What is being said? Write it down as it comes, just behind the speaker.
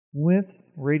With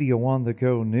Radio on the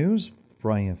Go News,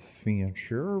 Brian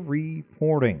Fancher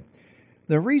reporting.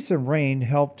 The recent rain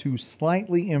helped to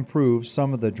slightly improve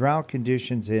some of the drought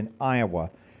conditions in Iowa,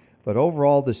 but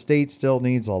overall the state still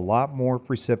needs a lot more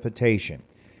precipitation.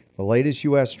 The latest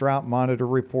U.S. Drought Monitor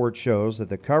report shows that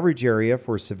the coverage area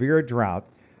for severe drought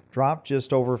dropped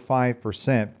just over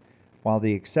 5%, while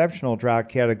the exceptional drought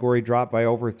category dropped by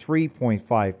over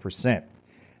 3.5%.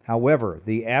 However,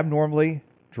 the abnormally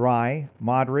dry,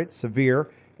 moderate, severe,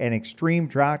 and extreme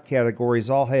drought categories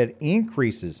all had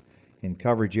increases in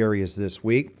coverage areas this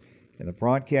week. In the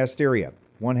broadcast area,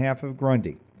 one half of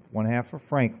Grundy, one half of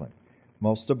Franklin,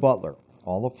 most of Butler,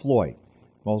 all of Floyd,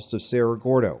 most of Cerro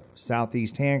Gordo,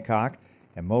 southeast Hancock,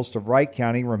 and most of Wright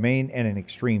County remain in an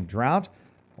extreme drought,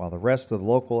 while the rest of the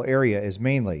local area is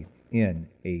mainly in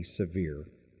a severe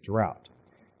drought.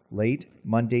 Late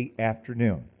Monday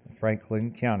afternoon, the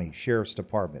Franklin County Sheriff's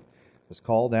Department was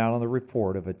called out on the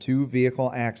report of a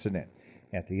two-vehicle accident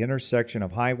at the intersection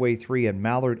of Highway 3 and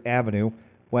Mallard Avenue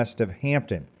west of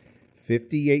Hampton.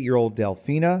 58-year-old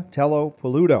Delfina Tello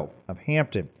Peludo of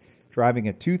Hampton driving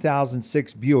a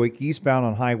 2006 Buick eastbound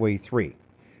on Highway 3.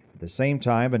 At the same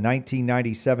time, a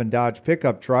 1997 Dodge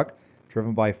pickup truck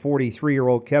driven by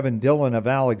 43-year-old Kevin Dillon of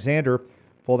Alexander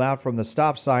pulled out from the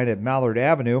stop sign at Mallard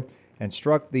Avenue and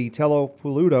struck the Tello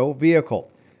Peludo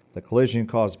vehicle. The collision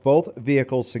caused both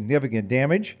vehicles significant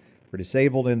damage, were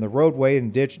disabled in the roadway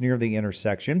and ditch near the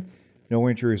intersection. No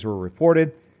injuries were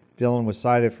reported. Dillon was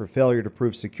cited for failure to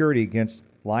prove security against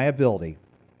liability,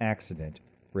 accident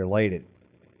related.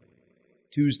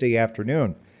 Tuesday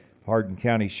afternoon, Hardin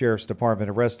County Sheriff's Department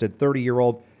arrested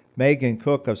 30-year-old Megan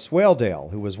Cook of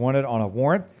Swaledale, who was wanted on a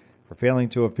warrant for failing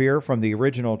to appear from the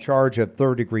original charge of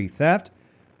third-degree theft.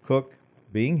 Cook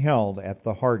being held at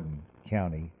the Hardin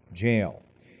County Jail.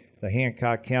 The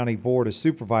Hancock County Board of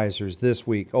Supervisors this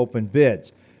week opened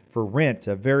bids for rent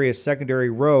of various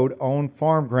secondary road-owned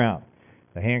farm ground.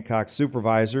 The Hancock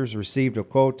supervisors received a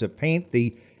quote to paint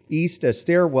the east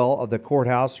stairwell of the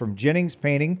courthouse from Jennings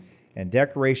Painting and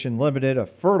Decoration Limited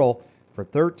of Fertile for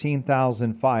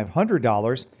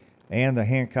 $13,500, and the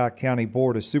Hancock County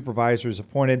Board of Supervisors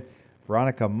appointed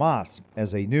Veronica Moss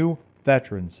as a new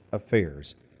Veterans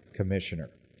Affairs Commissioner.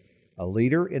 A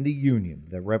leader in the union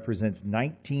that represents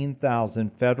 19,000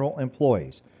 federal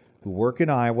employees who work in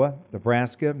Iowa,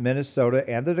 Nebraska, Minnesota,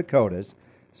 and the Dakotas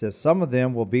says some of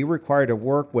them will be required to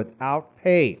work without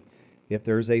pay if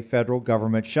there's a federal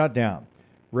government shutdown.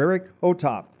 Ririk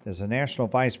Hotop is a national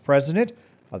vice president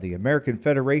of the American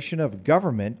Federation of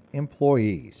Government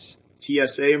Employees.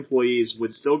 TSA employees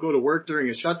would still go to work during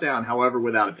a shutdown, however,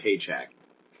 without a paycheck.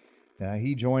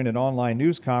 He joined an online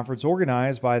news conference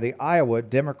organized by the Iowa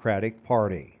Democratic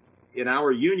Party. In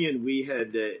our union, we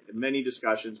had many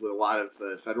discussions with a lot of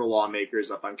federal lawmakers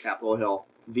up on Capitol Hill.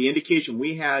 The indication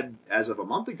we had as of a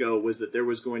month ago was that there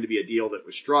was going to be a deal that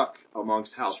was struck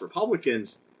amongst House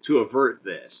Republicans to avert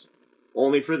this,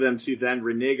 only for them to then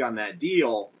renege on that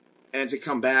deal and to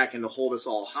come back and to hold us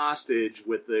all hostage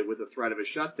with the threat of a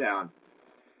shutdown.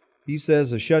 He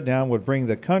says a shutdown would bring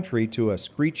the country to a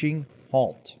screeching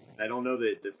halt. I don't know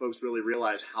that folks really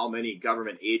realize how many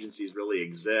government agencies really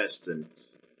exist and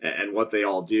what they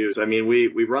all do. So, I mean,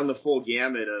 we run the full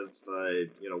gamut of,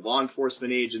 law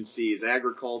enforcement agencies,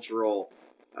 agricultural,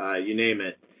 you name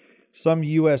it. Some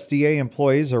USDA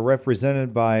employees are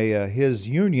represented by his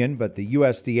union, but the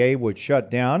USDA would shut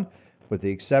down with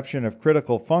the exception of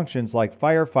critical functions like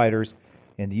firefighters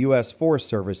and the U.S. Forest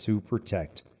Service who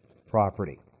protect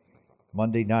property.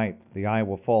 Monday night, the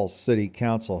Iowa Falls City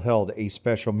Council held a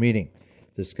special meeting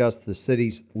to discuss the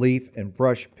city's leaf and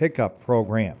brush pickup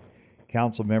program.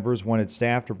 Council members wanted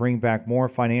staff to bring back more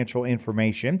financial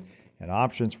information and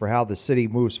options for how the city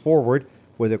moves forward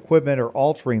with equipment or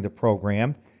altering the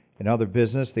program. In other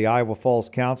business, the Iowa Falls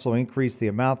Council increased the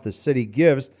amount the city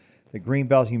gives the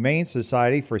Greenbelt Humane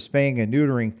Society for spaying and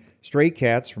neutering stray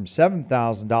cats from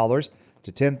 $7,000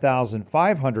 to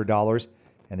 $10,500,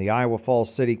 and the Iowa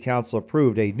Falls City Council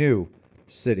approved a new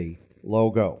city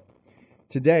logo.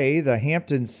 Today, the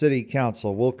Hampton City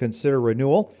Council will consider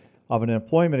renewal of an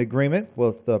employment agreement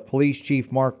with Police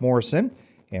Chief Mark Morrison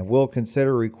and will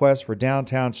consider requests for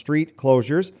downtown street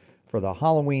closures for the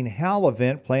Halloween Howl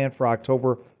event planned for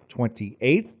October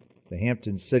 28th. The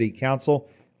Hampton City Council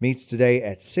meets today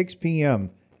at 6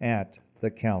 p.m. at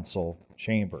the council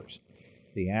chambers.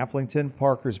 The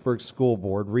Applington-Parkersburg School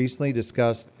Board recently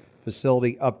discussed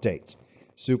facility updates.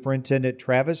 Superintendent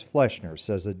Travis Fleshner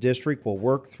says the district will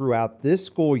work throughout this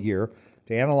school year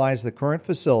to analyze the current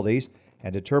facilities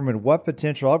and determine what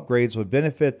potential upgrades would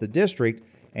benefit the district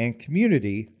and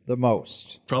community the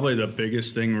most. Probably the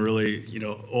biggest thing, really,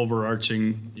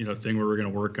 overarching, thing we're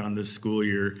going to work on this school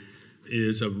year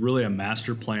is really a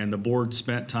master plan. The board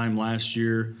spent time last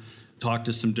year, talked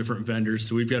to some different vendors.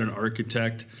 So we've got an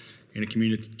architect and a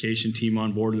communication team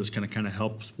on board that's going to kind of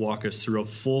help walk us through a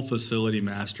full facility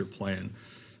master plan.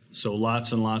 So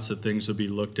lots and lots of things will be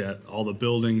looked at, all the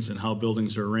buildings and how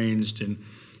buildings are arranged, and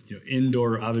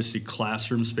indoor, obviously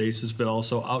classroom spaces, but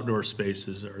also outdoor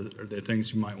spaces are the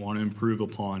things you might want to improve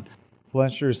upon.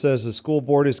 Fancher says the school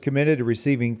board is committed to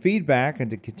receiving feedback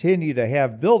and to continue to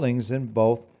have buildings in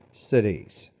both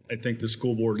cities. I think the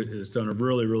school board has done a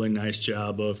really, really nice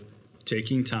job of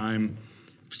taking time,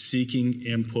 seeking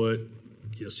input,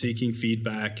 seeking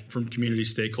feedback from community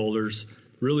stakeholders.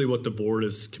 Really what the board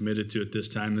is committed to at this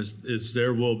time is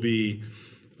there will be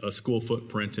a school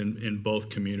footprint in both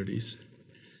communities.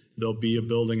 There'll be a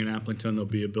building in Applington, there'll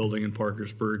be a building in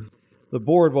Parkersburg. The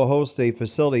board will host a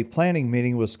facility planning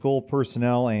meeting with school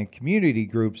personnel and community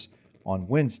groups on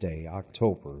Wednesday,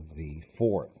 October the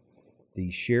 4th.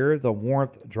 The Share the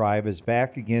Warmth Drive is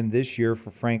back again this year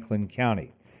for Franklin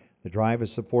County. The drive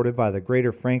is supported by the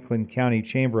Greater Franklin County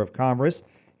Chamber of Commerce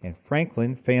and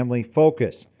Franklin Family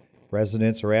Focus.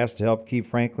 Residents are asked to help keep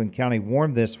Franklin County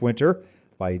warm this winter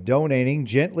by donating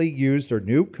gently used or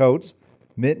new coats,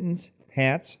 mittens,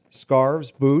 hats,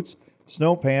 scarves, boots,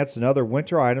 snow pants, and other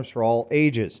winter items for all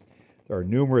ages. There are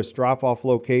numerous drop-off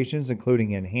locations,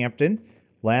 including in Hampton,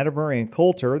 Latimer, and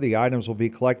Coulter. The items will be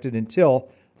collected until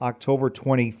October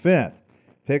 25th.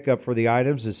 Pickup for the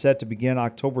items is set to begin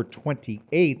October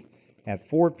 28th at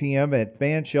 4 p.m. at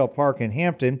Bandshell Park in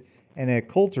Hampton and at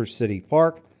Coulter City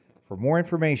Park. For more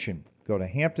information, go to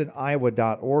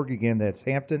hamptoniowa.org. Again, that's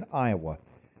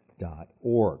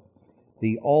hamptoniowa.org.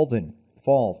 The Alden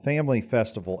Fall Family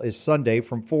Festival is Sunday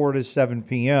from 4 to 7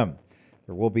 p.m.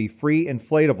 There will be free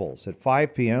inflatables. At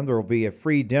 5 p.m., there will be a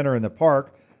free dinner in the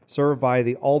park served by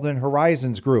the Alden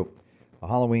Horizons Group. The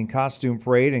Halloween costume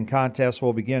parade and contest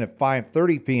will begin at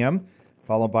 5:30 p.m.,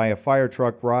 followed by a fire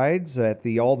truck rides at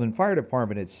the Alden Fire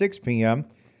Department at 6 p.m.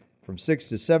 From 6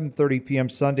 to 7:30 p.m.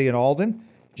 Sunday in Alden,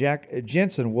 Jack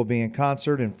Jensen will be in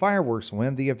concert and fireworks will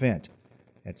end the event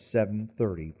at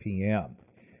 7:30 p.m.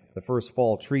 The first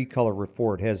fall tree color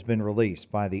report has been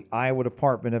released by the Iowa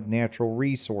Department of Natural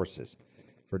Resources.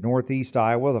 For Northeast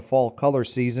Iowa, the fall color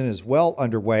season is well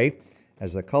underway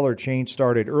as the color change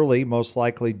started early, most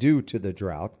likely due to the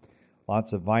drought.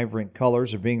 Lots of vibrant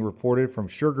colors are being reported from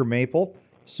sugar maple,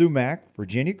 sumac,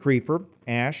 Virginia creeper,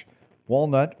 ash,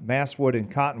 walnut, basswood,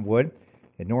 and cottonwood.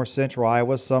 In north central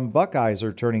Iowa, some buckeyes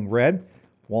are turning red.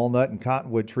 Walnut and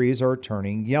cottonwood trees are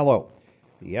turning yellow.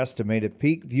 The estimated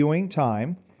peak viewing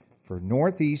time for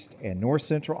northeast and north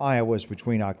central Iowa is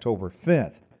between October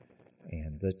 5th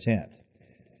and the 10th.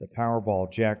 The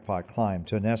Powerball jackpot climbed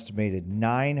to an estimated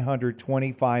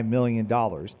 $925 million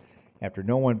after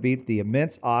no one beat the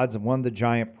immense odds and won the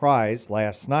giant prize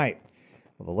last night.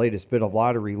 With the latest bit of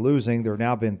lottery losing, there have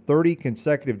now been 30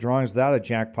 consecutive drawings without a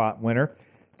jackpot winner,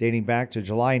 dating back to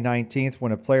July 19th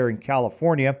when a player in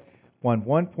California won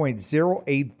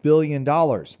 $1.08 billion.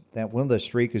 That winless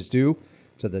streak is due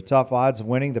to the tough odds of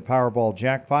winning the Powerball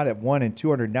jackpot at 1 in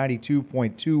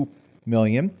 292.2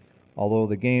 million. Although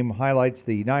the game highlights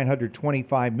the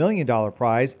 $925 million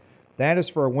prize, that is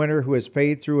for a winner who has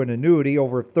paid through an annuity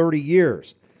over 30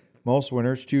 years. Most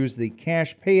winners choose the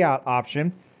cash payout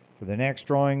option. For the next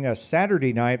drawing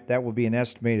Saturday night, that will be an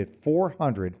estimated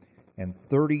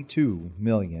 $432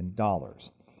 million.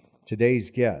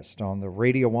 Today's guest on the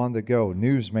Radio on the Go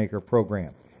Newsmaker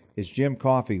program is Jim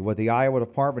Coffey with the Iowa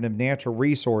Department of Natural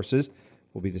Resources.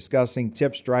 We'll be discussing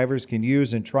tips drivers can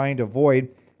use in trying to avoid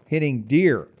hitting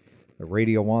deer. The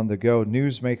Radio on the Go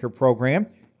Newsmaker program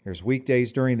airs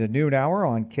weekdays during the noon hour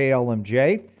on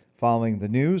KLMJ, following the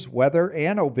news, weather,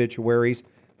 and obituaries,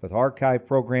 with archive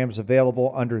programs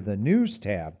available under the News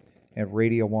tab at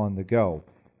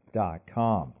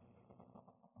radioonthego.com.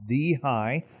 The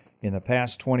high in the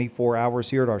past 24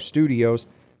 hours here at our studios,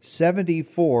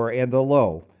 74, and the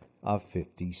low of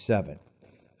 57.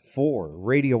 For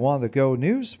Radio on the Go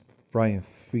News, Brian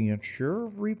Fancher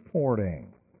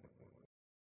reporting.